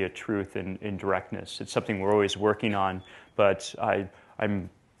has to be a truth in directness. It's something we're always working on, but I'm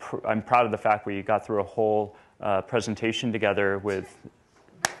proud of the fact we got through a whole presentation together without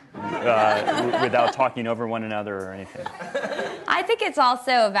talking over one another or anything. I think it's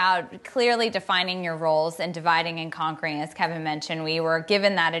also about clearly defining your roles and dividing and conquering. As Kevin mentioned, we were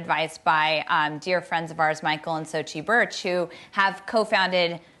given that advice by dear friends of ours, Michael and Sochi Birch, who have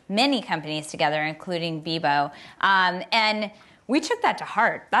co-founded many companies together, including Bebo. And we took that to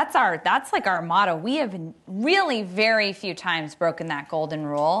heart. That's like our motto. We have really very few times broken that golden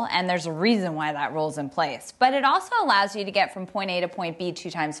rule, and there's a reason why that rule's in place. But it also allows you to get from point A to point B 2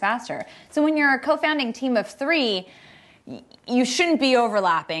 times faster. So when you're a co-founding team of 3, you shouldn't be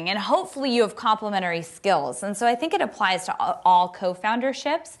overlapping, and hopefully you have complementary skills. And so I think it applies to all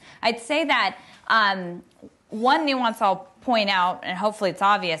co-founderships. I'd say that one nuance I'll point out, and hopefully it's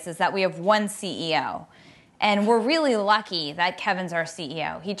obvious, is that we have one CEO. And we're really lucky that Kevin's our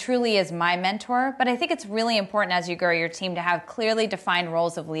CEO. He truly is my mentor, but I think it's really important as you grow your team to have clearly defined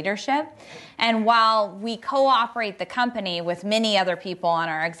roles of leadership. And while we co-operate the company with many other people on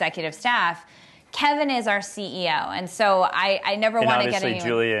our executive staff, Kevin is our CEO. And so I never want to get anyone... And obviously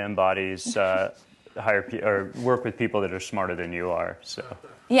Julia embodies work with people that are smarter than you are, so...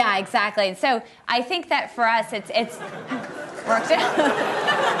 Yeah, exactly. So I think that for us, it's worked out.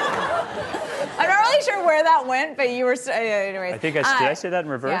 I'm not really sure where that went, but you were. Anyways, I think did I say that in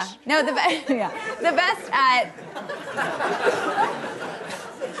reverse? Yeah. No, the best.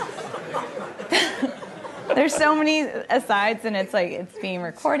 There's so many asides, and it's like it's being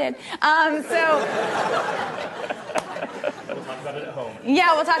recorded. We'll talk about it at home.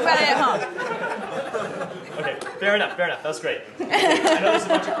 Yeah, we'll talk about it at home. Okay, fair enough. That was great. I know there's a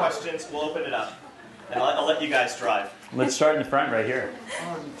bunch of questions. We'll open it up, and I'll let you guys drive. Let's start in the front right here.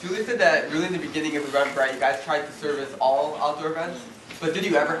 Julia said that really in the beginning of Eventbrite, you guys tried to service all outdoor events. But did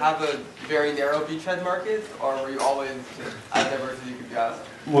you ever have a very narrow beachhead market, or were you always as diverse as you could be asked?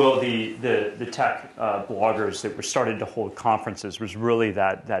 Well, the tech bloggers that were started to hold conferences was really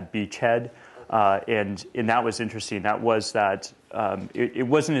that beachhead, and that was interesting. That was that it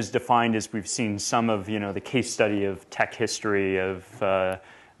wasn't as defined as we've seen some of the case study of tech history of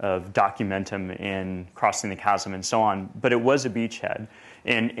Documentum in Crossing the Chasm and so on, but it was a beachhead,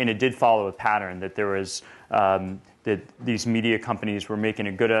 and it did follow a pattern that there was that these media companies were making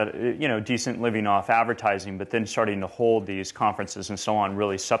a good, decent living off advertising, but then starting to hold these conferences and so on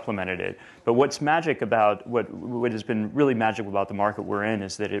really supplemented it. But what's magic about what has been really magical about the market we're in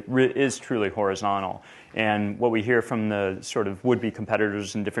is that it is truly horizontal. And what we hear from the sort of would-be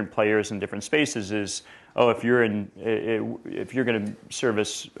competitors and different players in different spaces is, oh, if you're going to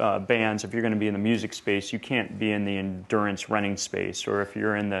service bands, if you're going to be in the music space, you can't be in the endurance running space, or if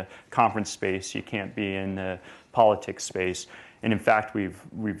you're in the conference space, you can't be in the politics space. And in fact,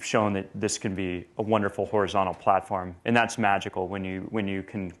 we've shown that this can be a wonderful horizontal platform, and that's magical when you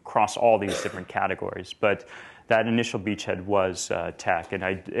can cross all these different categories. But that initial beachhead was tech,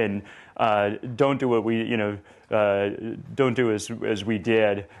 and don't do what we don't do as we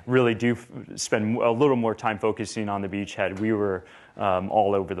did. Really do spend a little more time focusing on the beachhead. We were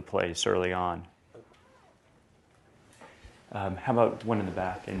all over the place early on. How about one in the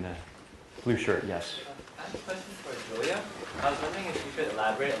back in the blue shirt? Yes. I have a question for Julia. I was wondering if you could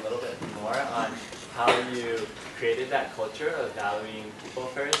elaborate a little bit more on how you created that culture of valuing people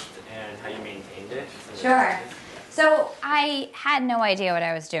first and how you maintained it. Sure. So I had no idea what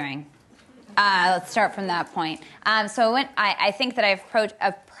I was doing. Let's start from that point. So I think that I've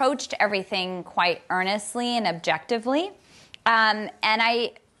approached everything quite earnestly and objectively. And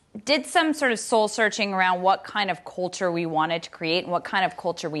I did some sort of soul searching around what kind of culture we wanted to create and what kind of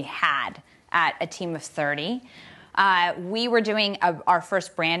culture we had at a team of 30. We were doing our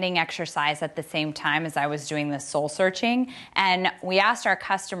first branding exercise at the same time as I was doing this soul searching. And we asked our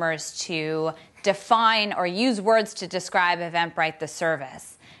customers to define or use words to describe Eventbrite the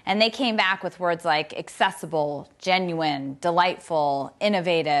service. And they came back with words like accessible, genuine, delightful,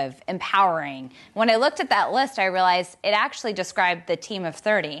 innovative, empowering. When I looked at that list, I realized it actually described the team of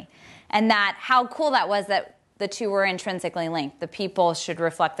 30. And that how cool that was that the two were intrinsically linked. The people should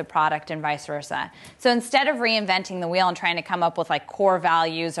reflect the product and vice versa. So instead of reinventing the wheel and trying to come up with like core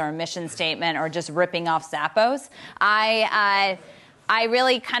values or a mission statement or just ripping off Zappos, I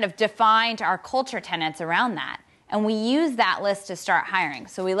really kind of defined our culture tenets around that. And we used that list to start hiring.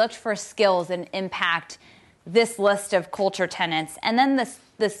 So we looked for skills and impact this list of culture tenets. And then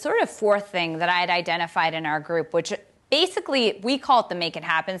this sort of fourth thing that I had identified in our group, which basically we call it the make it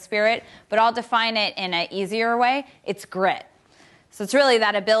happen spirit, but I'll define it in an easier way. It's grit. So it's really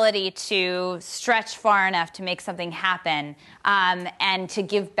that ability to stretch far enough to make something happen and to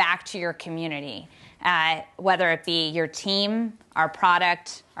give back to your community, whether it be your team, our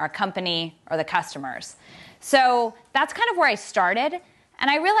product, our company, or the customers. So that's kind of where I started. And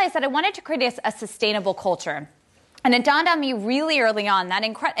I realized that I wanted to create a sustainable culture. And it dawned on me really early on that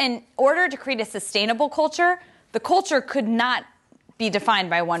in order to create a sustainable culture, the culture could not be defined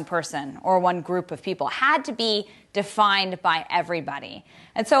by one person or one group of people. It had to be defined by everybody.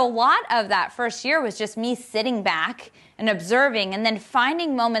 And so a lot of that first year was just me sitting back and observing and then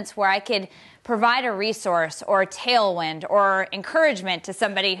finding moments where I could provide a resource or a tailwind or encouragement to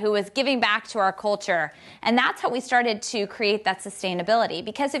somebody who was giving back to our culture. And that's how we started to create that sustainability.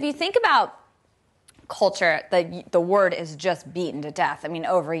 Because if you think about culture, the word is just beaten to death. I mean,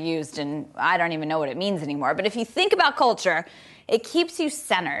 overused, and I don't even know what it means anymore. But if you think about culture, it keeps you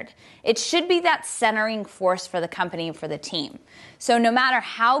centered. It should be that centering force for the company and for the team. So no matter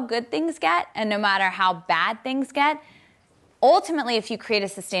how good things get and no matter how bad things get, ultimately, if you create a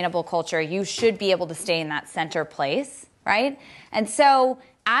sustainable culture, you should be able to stay in that center place, right? And so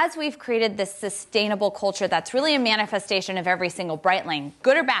as we've created this sustainable culture that's really a manifestation of every single Brightling,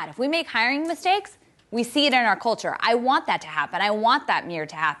 good or bad, if we make hiring mistakes, we see it in our culture. I want that to happen. I want that mirror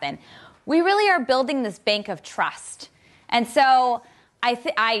to happen. We really are building this bank of trust. And so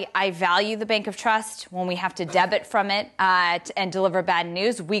I value the bank of trust. When we have to debit from it and deliver bad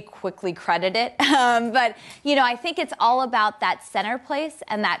news, we quickly credit it. But, I think it's all about that center place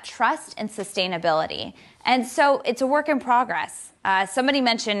and that trust and sustainability. And so it's a work in progress. Somebody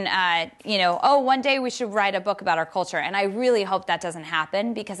mentioned, one day we should write a book about our culture. And I really hope that doesn't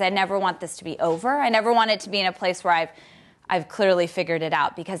happen because I never want this to be over. I never want it to be in a place where I've clearly figured it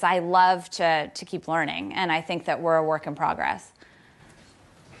out because I love to keep learning. And I think that we're a work in progress.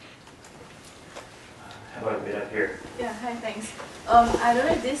 How about a bit up here? Yeah, hi, thanks. I don't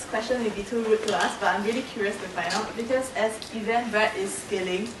know if this question may be too rude to ask, but I'm really curious to find out because as Eventbrite is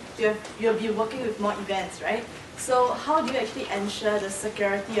scaling, you'll be working with more events, right? So how do you actually ensure the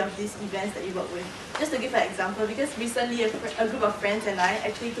security of these events that you work with? Just to give an example, because recently a group of friends and I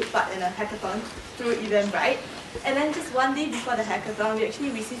actually took part in a hackathon through Eventbrite. And then just one day before the hackathon, we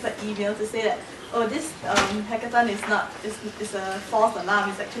actually received an email to say that, oh, this hackathon is a false alarm.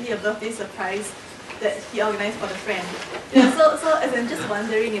 It's actually a birthday surprise that he organized for the friend. So as I'm just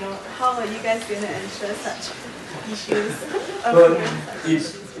wondering, how are you guys going to ensure such issues?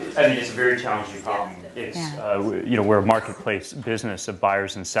 It's a very challenging problem. It's we're a marketplace business of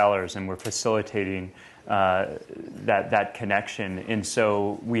buyers and sellers, and we're facilitating that connection. And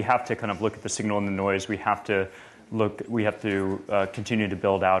so we have to kind of look at the signal and the noise. We have to continue to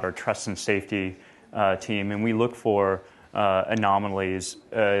build out our trust and safety team, and we look for anomalies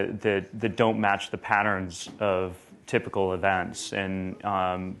that don't match the patterns of typical events, and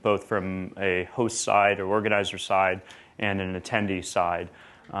both from a host side or organizer side and an attendee side.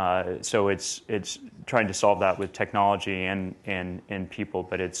 So it's trying to solve that with technology and people,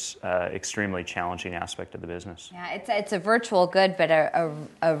 but it's extremely challenging aspect of the business. Yeah, it's a virtual good, but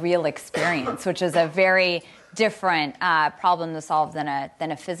a real experience, which is a very different problem to solve than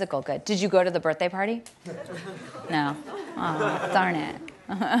a physical good. Did you go to the birthday party? No. Oh, darn it.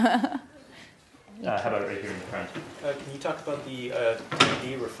 How about right here in the front? Can you talk about the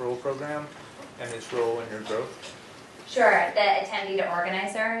attendee referral program and its role in your growth? Sure. The attendee to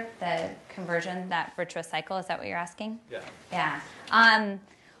organizer, the conversion, that virtuous cycle, is that what you're asking? Yeah. Yeah.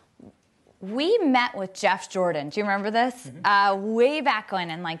 We met with Jeff Jordan. Do you remember this? Mm-hmm. Way back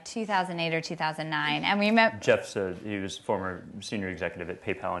when, in like 2008 or 2009. And we met... Jeff's he was former senior executive at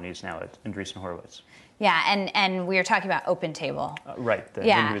PayPal, and he's now at Andreessen Horowitz. Yeah, and we were talking about OpenTable. Right,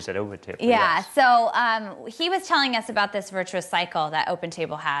 when he was at OpenTable. Yeah, yes. So he was telling us about this virtuous cycle that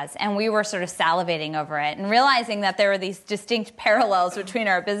OpenTable has, and we were sort of salivating over it and realizing that there were these distinct parallels between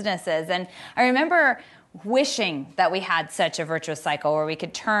our businesses. And I remember wishing that we had such a virtuous cycle where we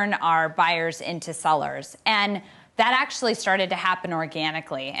could turn our buyers into sellers. And that actually started to happen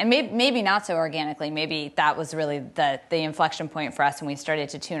organically, and maybe not so organically. Maybe that was really the inflection point for us, and we started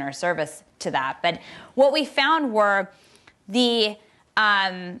to tune our service to that. But what we found were we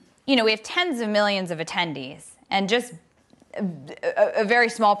have tens of millions of attendees, and just a very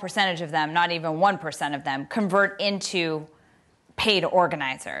small percentage of them, not even 1% of them, convert into paid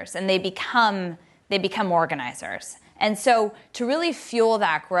organizers, and they become organizers. And so to really fuel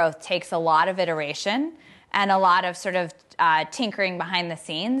that growth takes a lot of iteration. and a lot of sort of tinkering behind the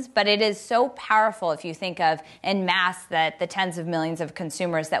scenes, but it is so powerful if you think of en masse that the tens of millions of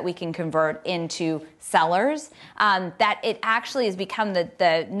consumers that we can convert into sellers, that it actually has become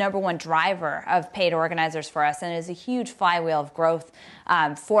the number one driver of paid organizers for us, and is a huge flywheel of growth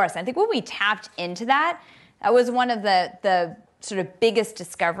for us. I think when we tapped into that, that was one of the sort of biggest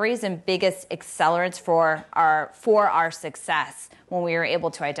discoveries and biggest accelerants for our success when we were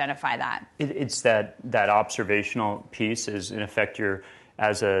able to identify that. It's that observational piece is, in effect,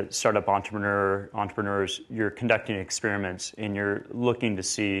 as a startup entrepreneurs, you're conducting experiments and you're looking to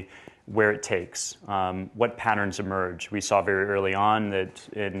see where it takes, what patterns emerge. We saw very early on that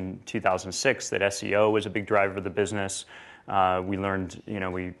in 2006 that SEO was a big driver of the business. We learned,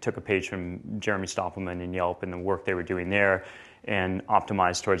 we took a page from Jeremy Stoppelman and Yelp and the work they were doing there and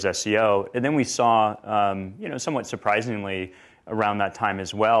optimized towards SEO. And then we saw, somewhat surprisingly, around that time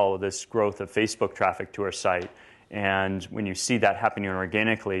as well, this growth of Facebook traffic to our site. And when you see that happening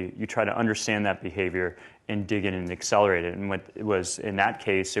organically, you try to understand that behavior and dig in and accelerate it. And what it was in that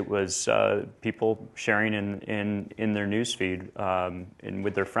case, it was people sharing in their newsfeed and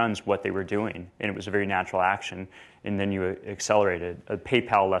with their friends what they were doing. And it was a very natural action. And then you accelerate it. A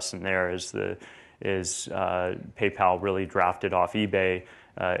PayPal lesson there is PayPal really drafted off eBay.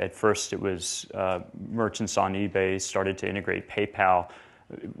 At first, it was merchants on eBay started to integrate PayPal,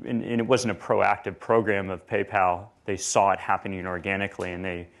 and it wasn't a proactive program of PayPal. They saw it happening organically, and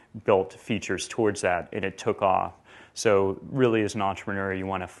they built features towards that, and it took off. So really, as an entrepreneur, you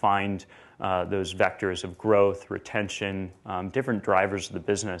want to find those vectors of growth, retention, different drivers of the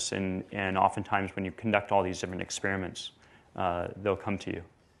business, and oftentimes when you conduct all these different experiments, they'll come to you.